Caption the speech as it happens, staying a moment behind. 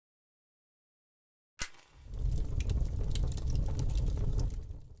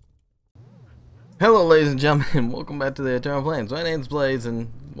Hello ladies and gentlemen, welcome back to the Eternal Plains. My name's Blaze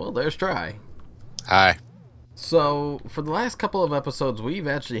and, well, there's Try. Hi. So, for the last couple of episodes, we've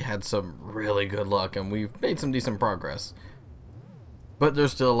actually had some really good luck and we've made some decent progress. But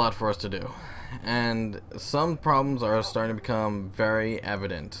there's still a lot for us to do. And some problems are starting to become very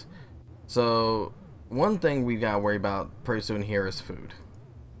evident. So, one thing we gotta worry about pretty soon here is food.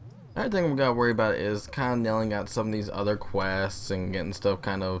 Another thing we gotta worry about is kind of nailing out some of these other quests and getting stuff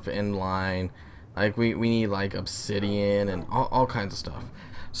kind of in line. Like, we need, like, obsidian and all kinds of stuff.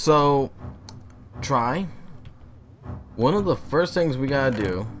 So, Try. One of the first things we gotta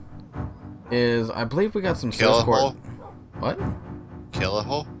do is, I believe we got some source code. What? Kill a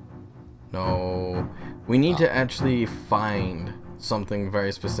hole? No. We need to actually find something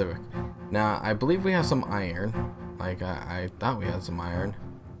very specific. Now, I believe we have some iron. Like, I thought we had some iron.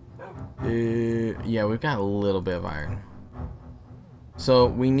 Yeah, we've got a little bit of iron. So,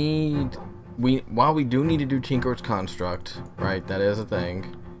 while we do need to do Tinker's Construct, right, that is a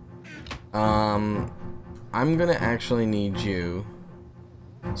thing, I'm gonna actually need you.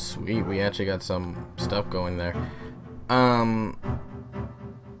 Sweet, we actually got some stuff going there.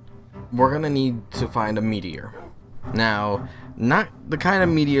 We're gonna need to find a meteor. Now, not the kind of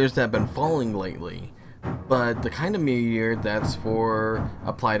meteors that have been falling lately, but the kind of meteor that's for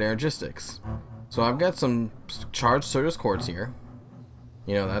applied energistics. So I've got some charged Certus quartz here.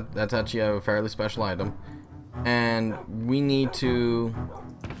 You know, that's actually a fairly special item. And we need to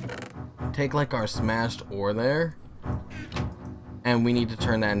take like our smashed ore there, and we need to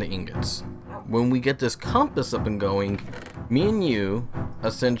turn that into ingots. When we get this compass up and going, me and you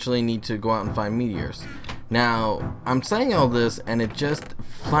essentially need to go out and find meteors. Now, I'm saying all this, and it just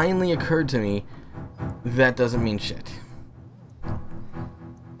finally occurred to me that doesn't mean shit.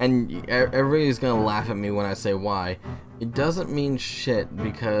 And everybody's gonna laugh at me when I say why. It doesn't mean shit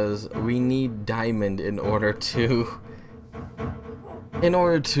because we need diamond in order to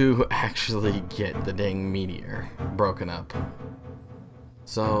actually get the dang meteor broken up.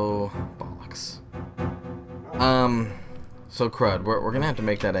 So, bollocks. So crud, we're gonna have to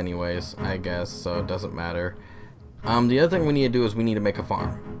make that anyways, I guess, so it doesn't matter. The other thing we need to do is we need to make a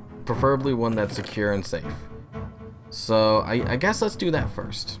farm. Preferably one that's secure and safe. So, I guess let's do that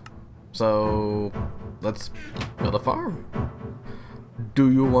first. So, let's build a farm. Do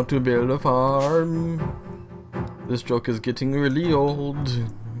you want to build a farm? This joke is getting really old.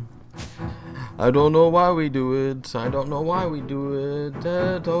 I don't know why we do it. I don't know why we do it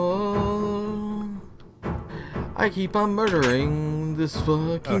at all. I keep on murdering this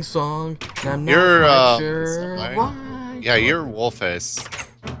fucking song, and I'm not quite sure why. Yeah, you're wolf face.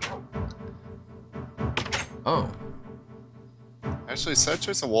 Oh. Actually, is that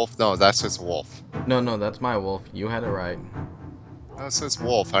just a wolf? No, that's just a wolf. No, that's my wolf. You had it right. No, it says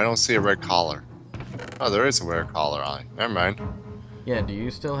wolf. I don't see a red collar. Oh, there is a red collar on it. Never mind. Yeah, do you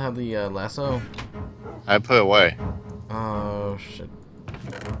still have the lasso? I put it away. Oh, shit.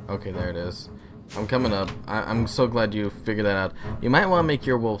 Okay, there it is. I'm coming up. I'm so glad you figured that out. You might want to make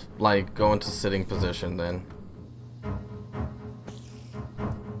your wolf, like, go into sitting position then.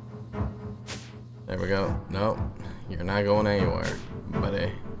 There we go. No, you're not going anywhere,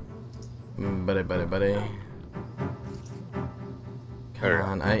 buddy. Buddy. Come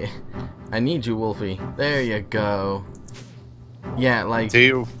on, I need you, Wolfie. There you go. Yeah, like... Do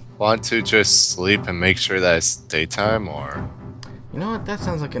you want to just sleep and make sure that it's daytime, or...? You know what? That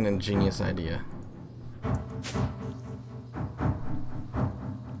sounds like an ingenious idea.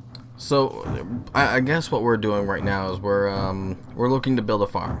 So, I guess what we're doing right now is we're looking to build a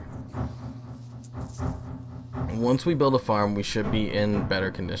farm. Once we build a farm, we should be in better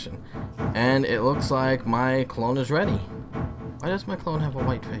condition. And it looks like my clone is ready. Why does my clone have a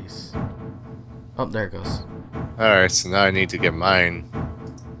white face? Oh, there it goes. Alright, so now I need to get mine.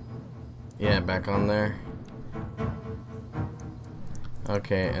 Yeah, back on there.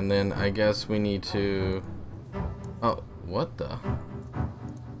 Okay, and then I guess we need to... Oh, what the...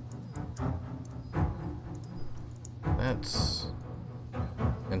 That's...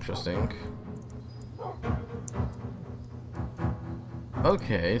 interesting.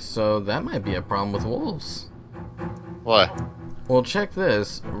 Okay, so that might be a problem with wolves. What? Well, check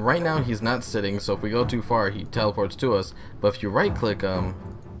this. Right now he's not sitting, so if we go too far, he teleports to us. But if you right-click him,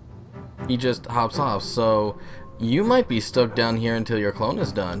 he just hops off. So you might be stuck down here until your clone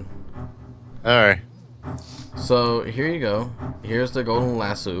is done. Alright. So here you go. Here's the golden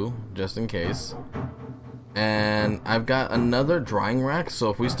lasso, just in case. And I've got another drying rack, so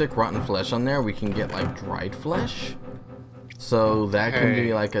if we stick rotten flesh on there, we can get like dried flesh. So that can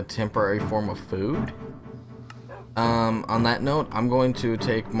be like a temporary form of food. On that note, I'm going to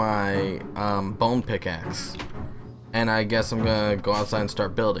take my bone pickaxe, and I guess I'm gonna go outside and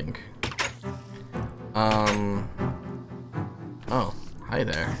start building. Oh, hi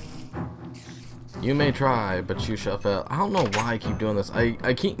there. You may try, but you shall fail. I don't know why I keep doing this.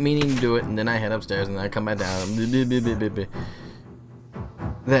 I keep meaning to do it, and then I head upstairs, and then I come back down.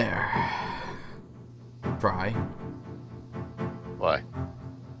 There. Try. Why?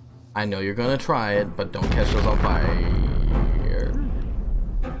 I know you're gonna try it, but don't catch those on fire.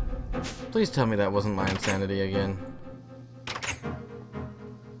 Please tell me that wasn't my insanity again.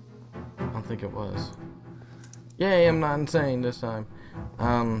 I don't think it was. Yay, I'm not insane this time.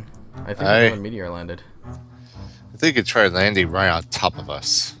 I think another meteor landed. I think it tried landing right on top of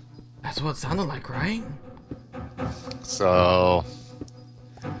us. That's what it sounded like, right? So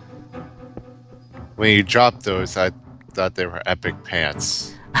when you dropped those, I thought they were epic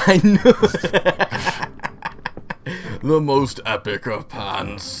pants. I knew the most epic of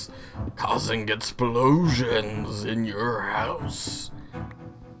pants, causing explosions in your house.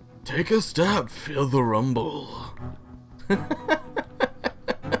 Take a step, feel the rumble.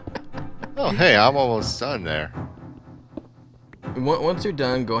 Oh, hey, I'm almost done there. Once you're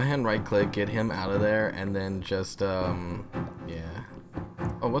done, go ahead and right click, get him out of there, and then just, yeah.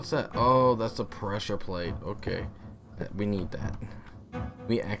 Oh, what's that? Oh, that's a pressure plate. Okay. We need that.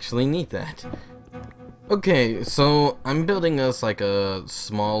 We actually need that. Okay, so I'm building us like a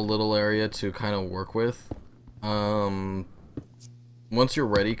small little area to kind of work with. Once you're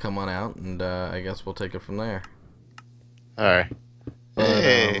ready, come on out, and I guess we'll take it from there. Alright. But,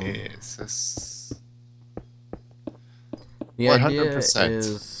 Hey, it's this... The 100%. idea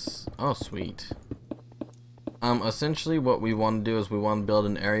is... Oh, sweet. Essentially what we want to do is we want to build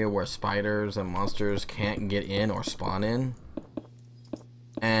an area where spiders and monsters can't get in or spawn in.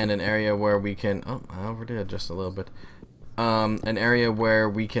 And an area where we can... Oh, I overdid just a little bit. An area where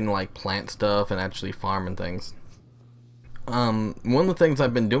we can, like, plant stuff and actually farm and things. One of the things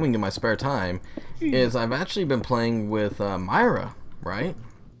I've been doing in my spare time is I've actually been playing with Myra, right?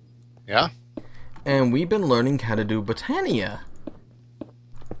 Yeah? And we've been learning how to do Botania.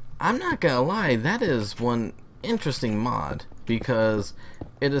 I'm not gonna lie, that is one interesting mod, because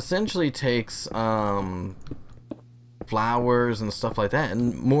it essentially takes flowers and stuff like that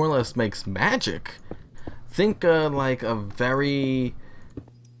and more or less makes magic. Think like a very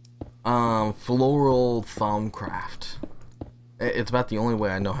floral Thaumcraft. It's about the only way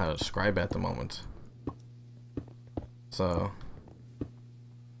I know how to describe it at the moment. So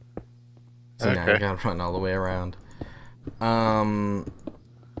Okay. now I gotta run all the way around.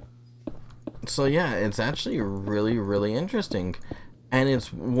 So yeah, it's actually really interesting, and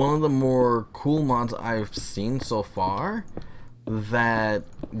it's one of the more cool mods I've seen so far that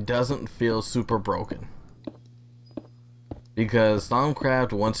doesn't feel super broken. Because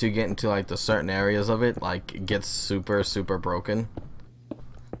Thaumcraft, once you get into like the certain areas of it, like it gets super broken.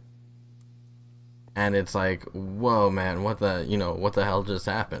 And it's like, whoa man, what the hell just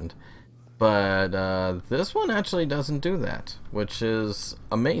happened? But this one actually doesn't do that, which is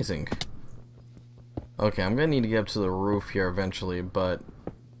amazing. Okay, I'm gonna need to get up to the roof here eventually, but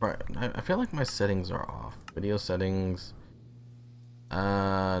I feel like my settings are off. Video settings,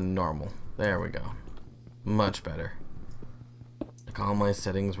 normal. There we go. Much better. Like all my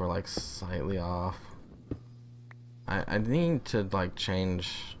settings were like slightly off. I need to like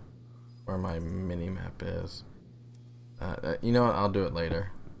change where my mini-map is. You know what, I'll do it later.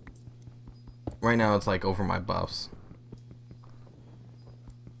 Right now it's like over my buffs.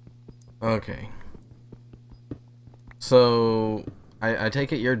 Okay. So, I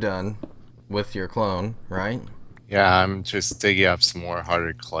take it you're done with your clone, right? Yeah, I'm just digging up some more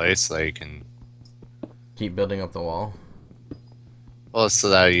harder clay so that you can... Keep building up the wall. Well, so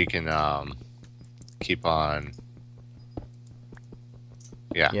that you can, keep on...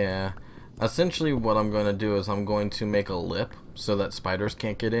 Yeah. Yeah. Essentially what I'm going to do is I'm going to make a lip so that spiders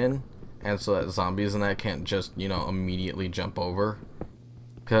can't get in, and so that zombies and that can't just, you know, immediately jump over.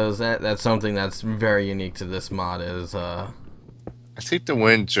 Because that's something that's very unique to this mod is, I think the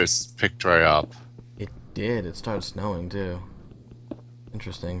wind just picked right up. It did. It started snowing, too.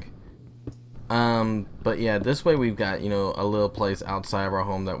 Interesting. But yeah, this way we've got, you know, a little place outside of our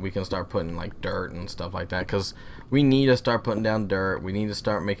home that we can start putting, like, dirt and stuff like that. Because we need to start putting down dirt. We need to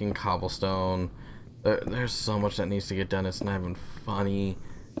start making cobblestone. There's so much that needs to get done. It's not even funny.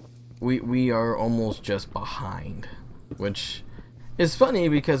 We are almost just behind. Which... it's funny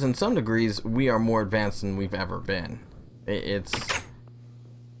because in some degrees we are more advanced than we've ever been. It's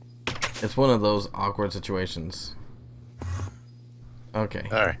one of those awkward situations. Okay.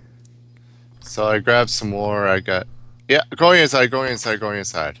 Alright. So I grabbed some more. I got. Yeah, going inside, going inside, going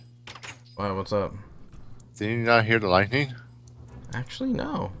inside. Wow, what's up? Did you not hear the lightning? Actually,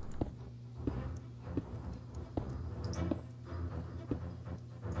 no.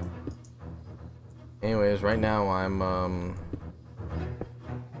 Anyways, right now I'm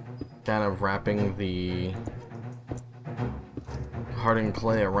kind of wrapping the hardened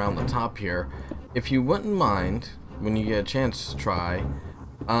clay around the top here. If you wouldn't mind, when you get a chance to try,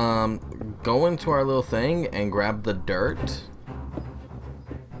 go into our little thing and grab the dirt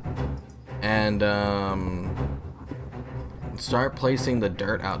and start placing the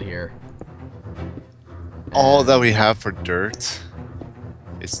dirt out here. All that we have for dirt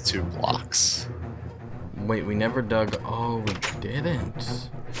is 2 blocks. Wait, we never dug. Oh, we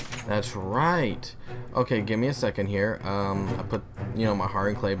didn't. That's right. Okay, give me a second here. I put, you know, my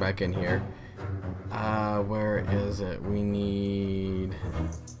hardened clay back in here. Where is it? We need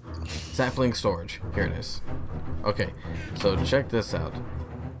sapling storage. Here it is. Okay, so check this out.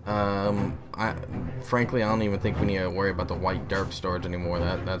 Frankly, I don't even think we need to worry about the white dirt storage anymore.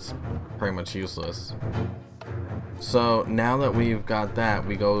 That's pretty much useless. So now that we've got that,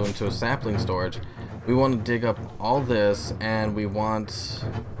 we go into a sapling storage. We want to dig up all this, and we want...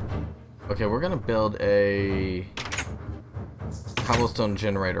 Okay, we're gonna build a cobblestone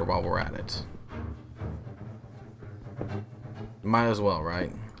generator while we're at it. Might as well,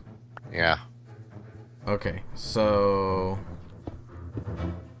 right? Yeah. Okay, so...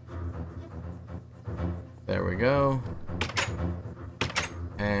 There we go.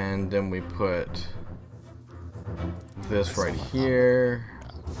 And then we put this right here.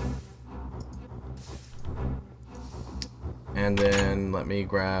 And then let me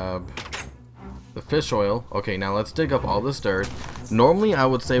grab the fish oil. Okay, now let's dig up all this dirt. Normally I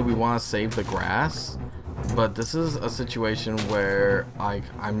would say we want to save the grass, but this is a situation where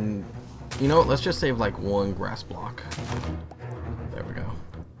you know what, let's just save like 1 grass block. There we go.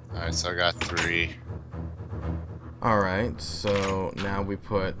 Alright, so I got 3. Alright, so now we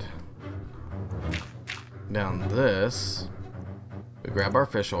put down this. We grab our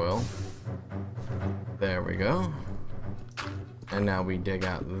fish oil. There we go. And now we dig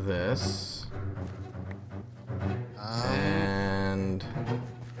out this. And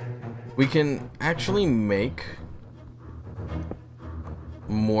we can actually make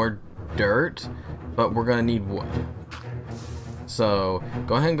more dirt, but we're gonna need wood. So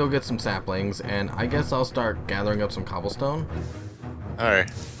go ahead and go get some saplings, and I guess I'll start gathering up some cobblestone.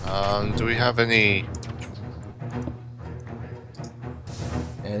 Alright. Do we have any...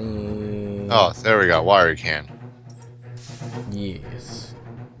 Oh, there we go. Water can. Yes.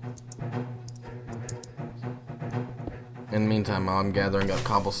 In the meantime, I'm gathering up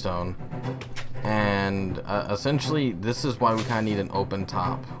cobblestone. And essentially, this is why we kind of need an open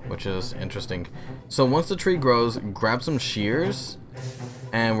top, which is interesting. So once the tree grows, grab some shears,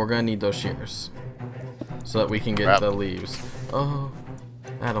 and we're going to need those shears so that we can get the leaves. Oh,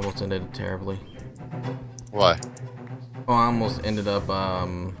 that almost ended terribly. What? Oh, I almost ended up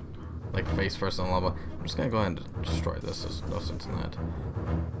like face first in lava. I'm just gonna go ahead and destroy this. There's no sense in that.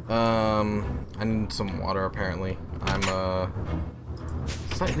 I need some water apparently. I'm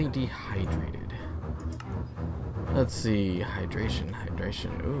slightly dehydrated. Let's see,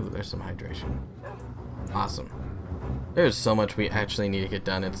 hydration. Ooh, there's some hydration. Awesome. There's so much we actually need to get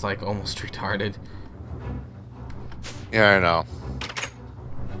done. It's like almost retarded. Yeah, I know.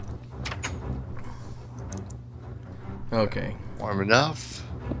 Okay. Warm enough.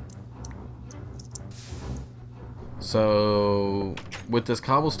 So with this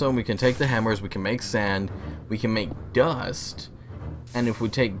cobblestone, we can take the hammers, we can make sand, we can make dust, and if we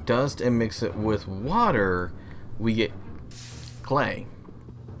take dust and mix it with water, we get clay.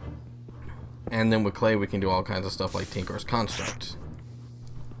 And then with clay, we can do all kinds of stuff like Tinker's Construct.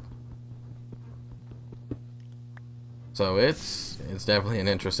 So it's definitely an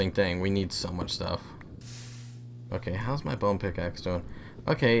interesting thing. We need so much stuff. Okay, how's my bone pickaxe doing?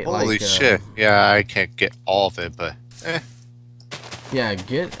 Okay, holy shit. Yeah, I can't get all of it, but yeah,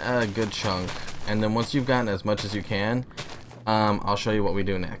 get a good chunk, and then once you've gotten as much as you can, I'll show you what we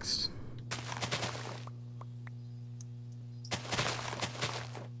do next.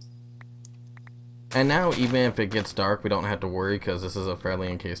 And now, even if it gets dark, we don't have to worry because this is a fairly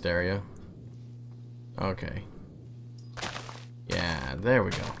encased area. Okay. Yeah, there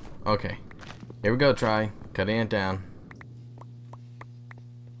we go. Okay. Here we go, try. Cutting it down.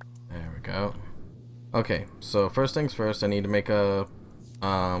 There we go. Okay, so first things first, I need to make a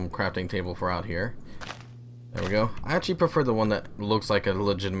crafting table for out here. There we go. I actually prefer the one that looks like a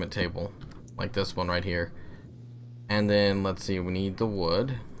legitimate table. Like this one right here. And then, let's see, we need the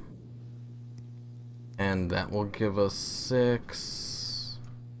wood. And that will give us 6.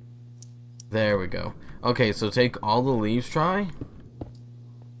 There we go. Okay, so take all the leaves, try,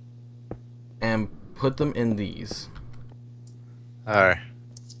 and put them in these. Alright.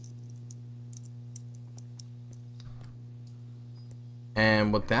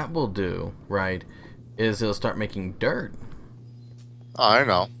 And what that will do, right, is it'll start making dirt. Oh, I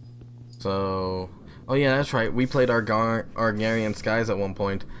know. So, oh yeah, that's right. We played Argarian Skies at one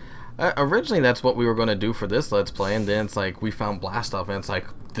point. Originally, that's what we were going to do for this Let's Play, and then it's like we found Blast Off, and it's like,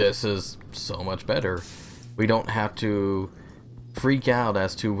 this is so much better. We don't have to freak out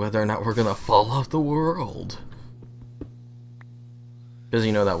as to whether or not we're going to fall off the world. Because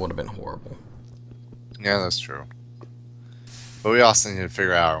you know that would have been horrible. Yeah, that's true. But we also need to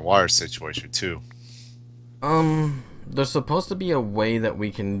figure out our water situation, too. There's supposed to be a way that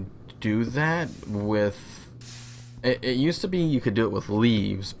we can do that with... It used to be you could do it with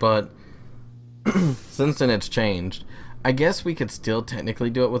leaves, but since then it's changed. I guess we could still technically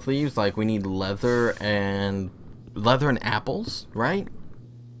do it with leaves. Like, we need leather and apples, right?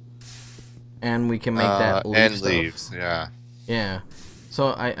 And we can make that leaf and stuff. leaves, yeah. Yeah.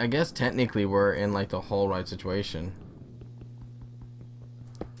 So I guess technically we're in like the whole right situation.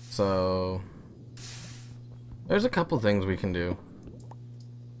 So there's a couple things we can do.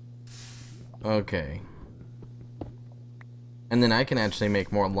 Okay. And then I can actually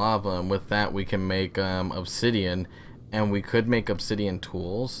make more lava, and with that we can make obsidian, and we could make obsidian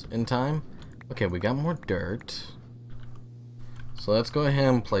tools in time. Okay, we got more dirt. So let's go ahead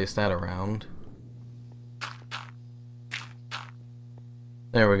and place that around.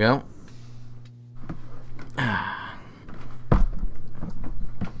 There we go.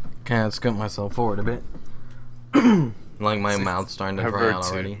 Kind of scoot myself forward a bit. Like my mouth's starting to dry out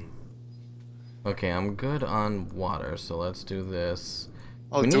already. Okay, I'm good on water, so let's do this.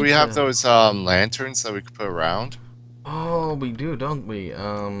 Oh, do we have those lanterns that we could put around? Oh, we do, don't we?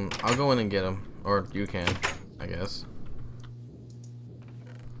 I'll go in and get them. Or you can, I guess.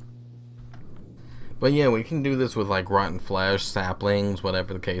 But yeah, we can do this with like rotten flesh, saplings,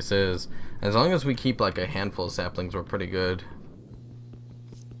 whatever the case is. As long as we keep like a handful of saplings, we're pretty good.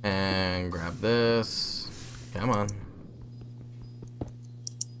 And grab this. Come on.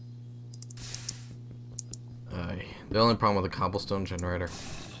 The only problem with the cobblestone generator.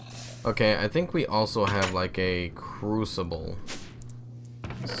 Okay, I think we also have like a crucible.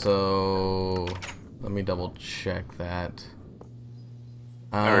 So let me double check that.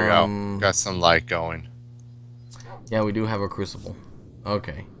 There we go. Got some light going. Yeah, we do have a crucible.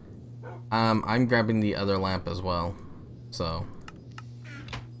 Okay. I'm grabbing the other lamp as well. So,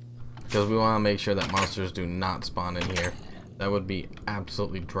 because we want to make sure that monsters do not spawn in here. That would be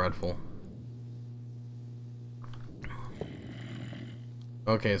absolutely dreadful.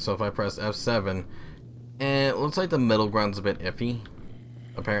 Okay, so if I press F7, and it looks like the middle ground's a bit iffy,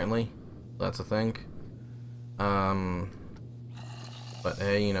 apparently. That's a thing. But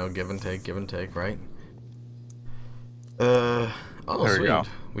hey, you know, give and take, right? Oh, there sweet. we go.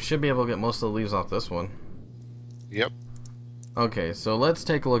 We should be able to get most of the leaves off this one. Yep. Okay, so let's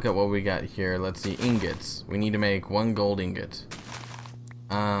take a look at what we got here. Let's see, ingots. We need to make 1 gold ingot.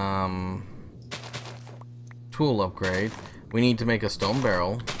 Tool upgrade. We need to make a stone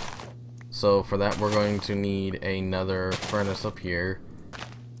barrel. So for that we're going to need another furnace up here.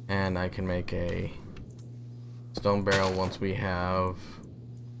 And I can make a stone barrel once we have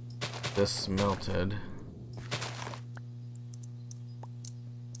this smelted.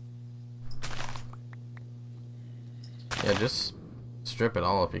 Yeah, just strip it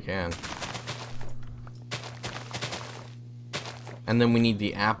all if you can. And then we need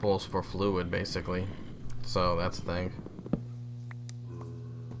the apples for fluid, basically. So that's the thing.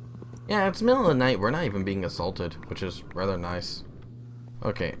 Yeah, it's middle of the night. We're not even being assaulted, which is rather nice.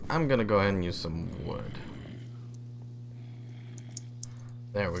 Okay, I'm gonna go ahead and use some wood.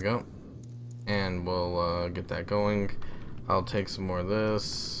 There we go. And we'll get that going. I'll take some more of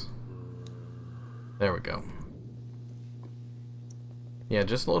this. There we go. Yeah,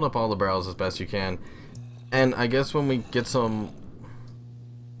 just load up all the barrels as best you can. And I guess when we get some...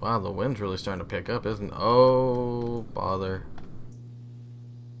 Wow, the wind's really starting to pick up, isn't it? Oh, bother.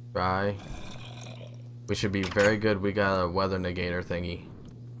 Dry. We should be very good. We got a weather negator thingy.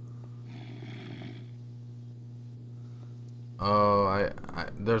 Oh,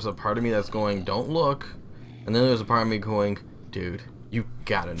 there's a part of me that's going, don't look. And then there's a part of me going, dude, you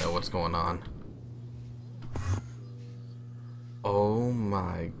gotta know what's going on. Oh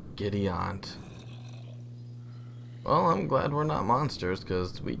my giddy aunt. Well, I'm glad we're not monsters,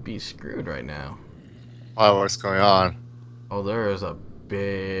 because we'd be screwed right now. Oh, what's going on? Oh, there is a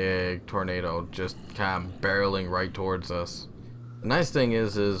big tornado just kind of barreling right towards us. The nice thing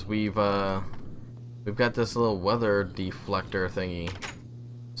is we've got this little weather deflector thingy,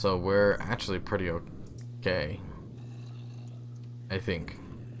 so we're actually pretty okay, I think.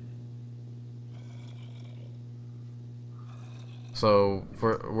 So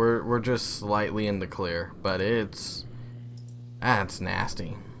we're just slightly in the clear, but that's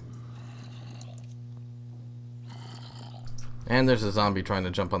nasty. And there's a zombie trying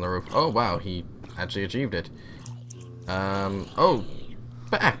to jump on the roof. Oh wow, he actually achieved it. Oh,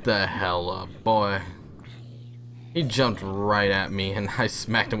 back the hell up, boy. He jumped right at me and I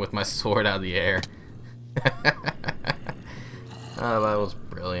smacked him with my sword out of the air. Oh, that was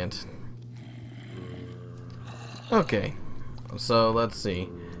brilliant. Okay, so let's see.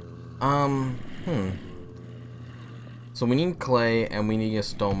 So we need clay and we need a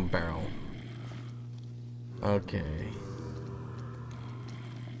stone barrel. Okay.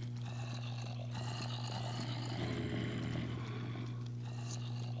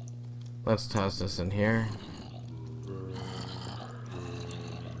 Let's toss this in here.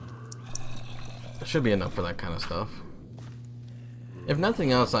 It should be enough for that kind of stuff. If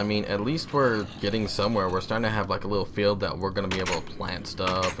nothing else, I mean, at least we're getting somewhere. We're starting to have like a little field that we're going to be able to plant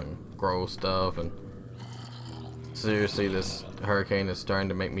stuff and grow stuff. And seriously, this hurricane is starting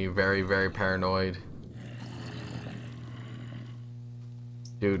to make me very, very paranoid.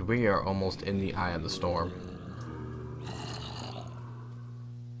 Dude, we are almost in the eye of the storm.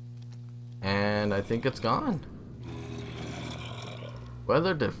 And I think it's gone.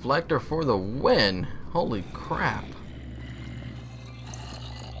 Weather deflector for the win. Holy crap.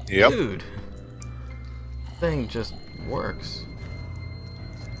 Yep. Dude. Thing just works.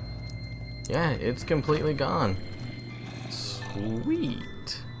 Yeah, it's completely gone.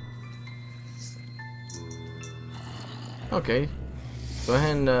 Sweet. Okay. Go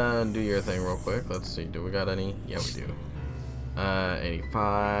ahead and do your thing real quick. Let's see. Do we got any? Yeah, we do.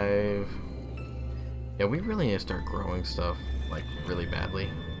 85. Yeah, we really need to start growing stuff, like, really badly.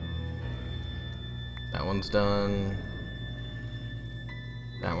 That one's done.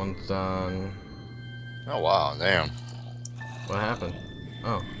 That one's done. Oh, wow, damn. What happened?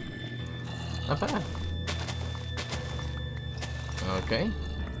 Oh. Not bad. Okay.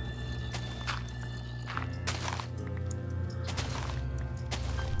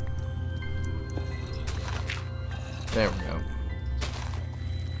 There we go.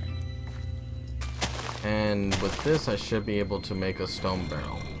 And with this, I should be able to make a stone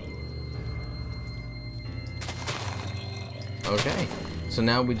barrel. Okay, so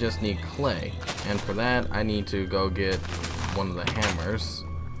now we just need clay. And for that, I need to go get one of the hammers.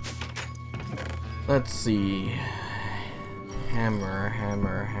 Let's see. Hammer,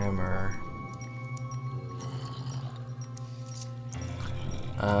 hammer, hammer.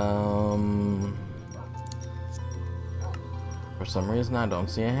 For some reason, I don't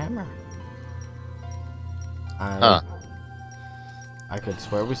see a hammer. I could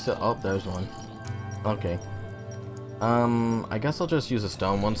swear we still. Oh, there's one. Okay. I guess I'll just use a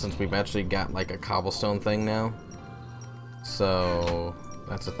stone one since we've actually got like a cobblestone thing now. So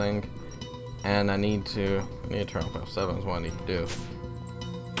that's a thing. And I need to turn off F7 is what I need to do.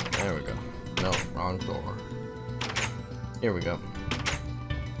 There we go. No, wrong door. Here we go.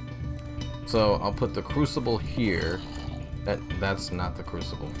 So I'll put the crucible here. That's not the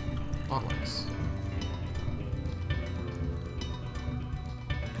crucible. Bollocks.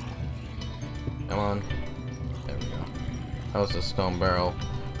 Come on. There we go. That was the stone barrel.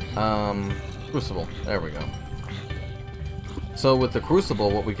 Crucible. There we go. So with the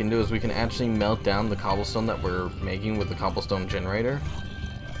crucible, what we can do is we can actually melt down the cobblestone that we're making with the cobblestone generator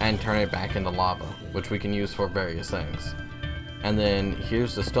and turn it back into lava, which we can use for various things. And then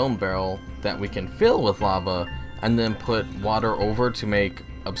here's the stone barrel that we can fill with lava and then put water over to make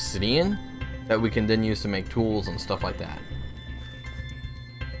obsidian that we can then use to make tools and stuff like that.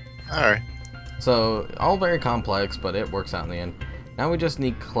 Alright. So, all very complex, but it works out in the end. Now we just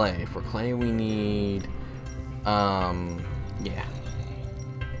need clay. For clay we need, yeah.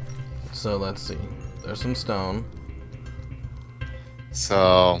 So, let's see. There's some stone.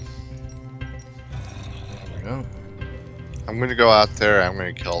 So, There we go. I'm gonna go out there, I'm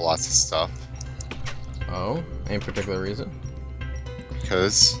gonna kill lots of stuff. Oh, any particular reason?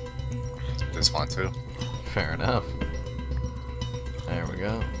 Because I just want to. Fair enough. There we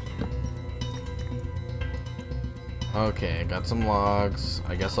go. Okay, I got some logs.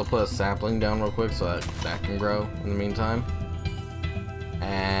 I guess I'll put a sapling down real quick so that can grow in the meantime.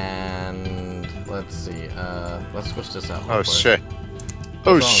 And let's see. Let's switch this out. Oh shit!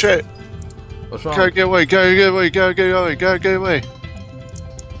 Oh shit! What's wrong? Gotta get away! Gotta get away! Gotta get away! Gotta get away!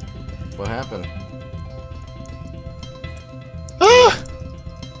 What happened? Ah!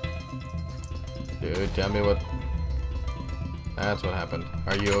 Dude, tell me what... That's what happened.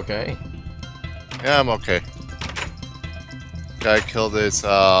 Are you okay? Yeah, I'm okay. Gotta kill this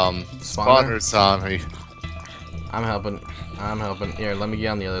spawner zombie. I'm helping. I'm helping. Here, let me get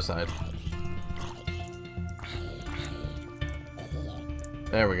on the other side.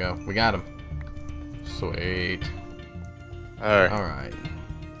 There we go. We got him. Sweet. Alright. Alright.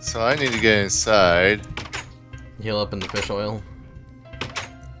 So I need to get inside. Heal up in the fish oil.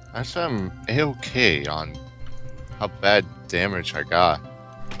 Actually, I'm A-okay on how bad damage I got.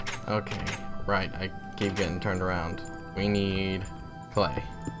 Okay. Right. I keep getting turned around. We need clay.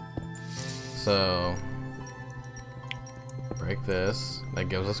 So... break this. That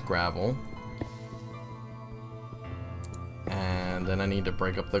gives us gravel. And then I need to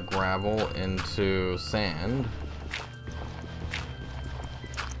break up the gravel into sand.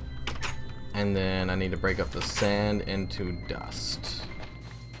 And then I need to break up the sand into dust.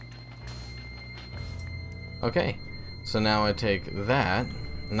 Okay, so now I take that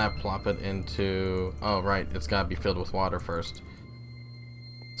and I plop it into... oh right, it's gotta be filled with water first.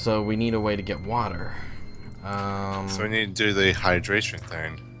 So we need a way to get water. So we need to do the hydration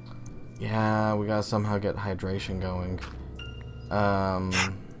thing. Yeah, we gotta somehow get hydration going.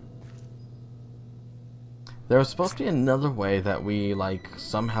 There was supposed to be another way that we, like,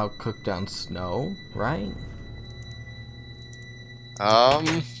 somehow cook down snow, right? Oh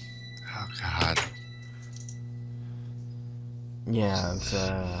god. Yeah, it's,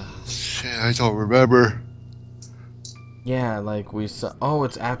 Shit, I don't remember. yeah, like, we saw... oh,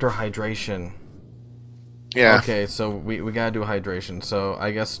 it's after hydration. Yeah. Okay, so we gotta do hydration. So,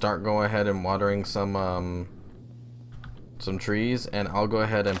 I guess go ahead and watering some trees, and I'll go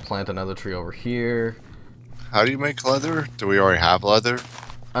ahead and plant another tree over here. How do you make leather? Do we already have leather?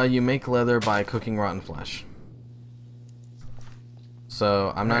 You make leather by cooking rotten flesh.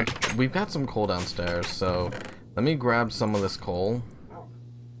 So, I'm not... we've got some coal downstairs, so... let me grab some of this coal.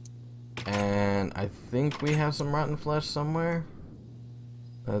 And I think we have some rotten flesh somewhere.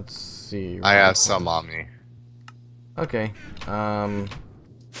 Let's see. I have some on me. Okay. Go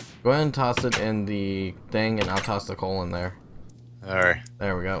ahead and toss it in the thing, and I'll toss the coal in there. Alright.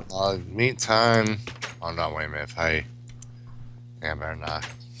 There we go. Meantime... oh no, wait a minute. If I... yeah, I better not.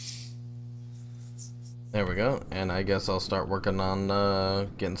 There we go. And I guess I'll start working on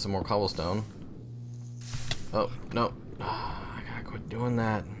getting some more cobblestone. Oh, no. I gotta quit doing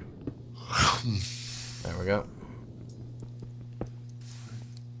that. There we go.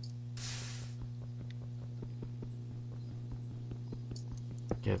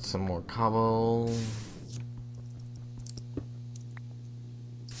 Get some more cobble.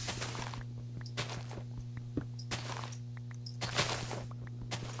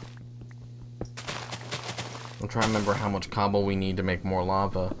 I'm trying to remember how much cobble we need to make more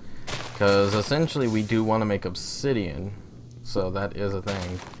lava. Because essentially we do want to make obsidian. So that is a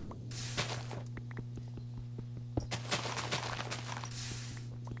thing.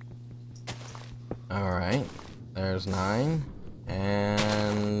 Alright. There's 9.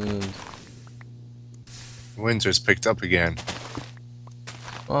 And... wind just picked up again.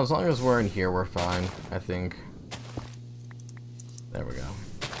 well, as long as we're in here, we're fine, I think. There we go.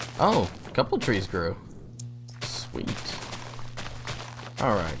 Oh, a couple trees grew. Sweet.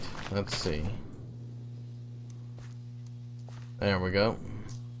 Alright, let's see. There we go.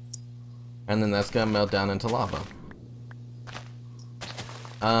 And then that's gonna melt down into lava.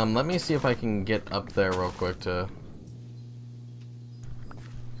 Let me see if I can get up there real quick to...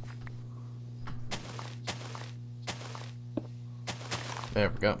 there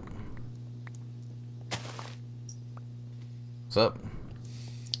we go. What's up?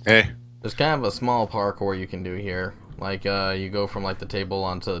 Hey. There's kind of a small parkour you can do here. Like, you go from, like, the table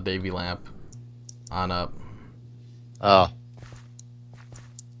onto the Davy lamp on up. Oh.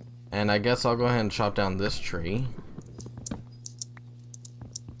 And I guess I'll go ahead and chop down this tree.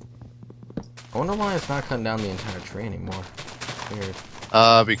 I wonder why it's not cutting down the entire tree anymore. Weird.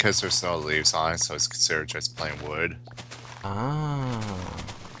 Because there's no leaves on it, so it's considered just plain wood. Ah.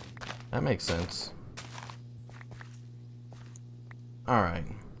 That makes sense. Alright.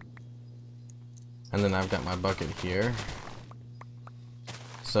 And then I've got my bucket here.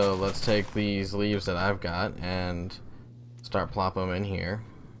 So let's take these leaves that I've got and start plopping them in here.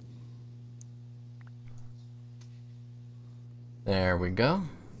 There we go.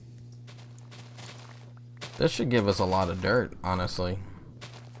 This should give us a lot of dirt, honestly.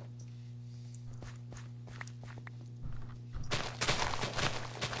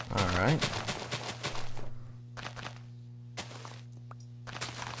 Alright.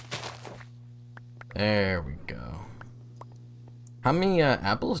 There we go. How many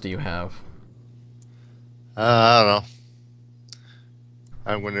apples do you have? I don't know.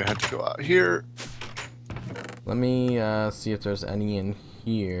 I'm gonna have to go out here. Let me see if there's any in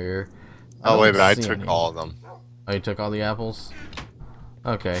here. Oh wait a minute, I see took any. all of them. Oh, you took all the apples?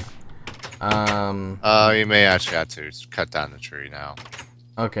 Okay. You may actually have to cut down the tree now.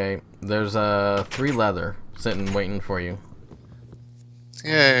 Okay, there's 3 leather sitting waiting for you.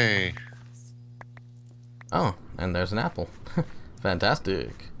 Yay! Oh, and there's an apple.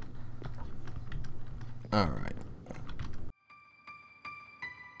 Fantastic. Alright.